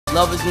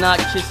Love is not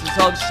kisses,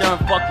 hugs,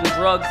 sharing fucking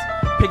drugs.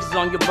 Pictures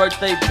on your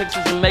birthday,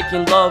 pictures of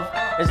making love.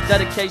 It's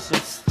dedication,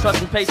 trust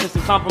and patience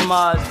and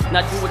compromise.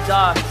 Not do or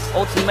die,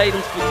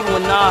 ultimatums for you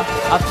and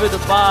I feel the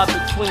vibe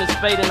between the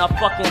spade and I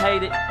fucking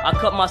hate it. I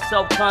cut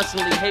myself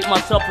constantly, hate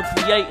myself for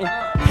creating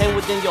pain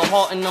within your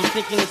heart, and I'm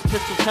thinking this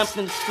pistol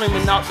tempting to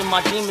screaming out that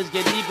my demons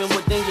get even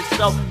within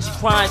yourself. She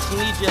crying, she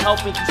needs your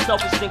help, and you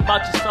selfish, think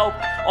about yourself.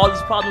 All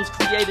these problems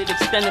created,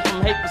 extended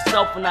from hate for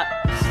self, and I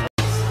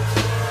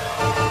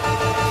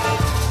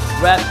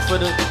rap for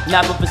the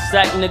nap of a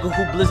sack nigga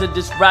who blizzard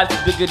this rap's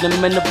bigger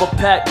than men of a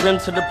pack. Rim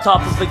to the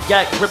top of a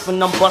gat,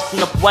 gripping, I'm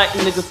busting up whack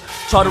niggas.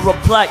 Charter a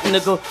plaque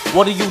nigga,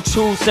 what do you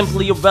choose?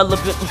 Simply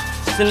irrelevant.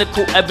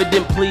 Cynical,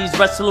 evident, please.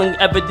 Wrestling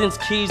evidence,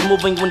 keys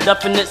moving when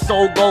definite.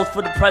 Soul goes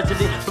for the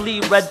president,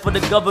 bleed red for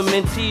the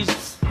government.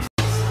 Tease.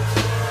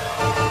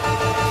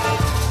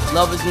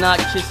 Love is not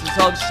kisses,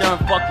 hugs, sharing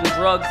fucking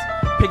drugs.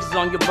 Pictures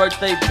on your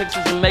birthday,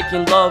 pictures of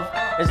making love.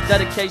 It's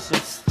dedication,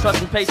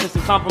 trust and patience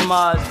and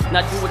compromise.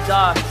 Not do or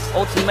die,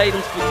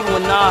 ultimatums for you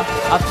and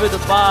I feel the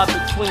vibe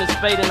between the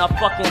spade and I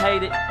fucking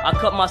hate it. I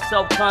cut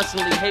myself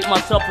constantly, hate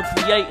myself for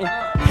creating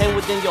pain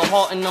within your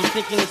heart, and I'm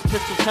thinking this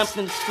pistol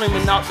tempting to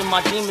screaming out that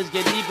my demons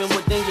get even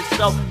within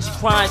yourself. She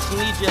crying, she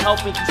needs your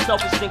help, and you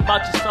selfish, think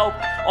about yourself.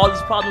 All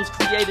these problems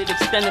created,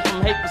 extended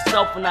from hate for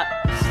self, and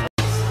I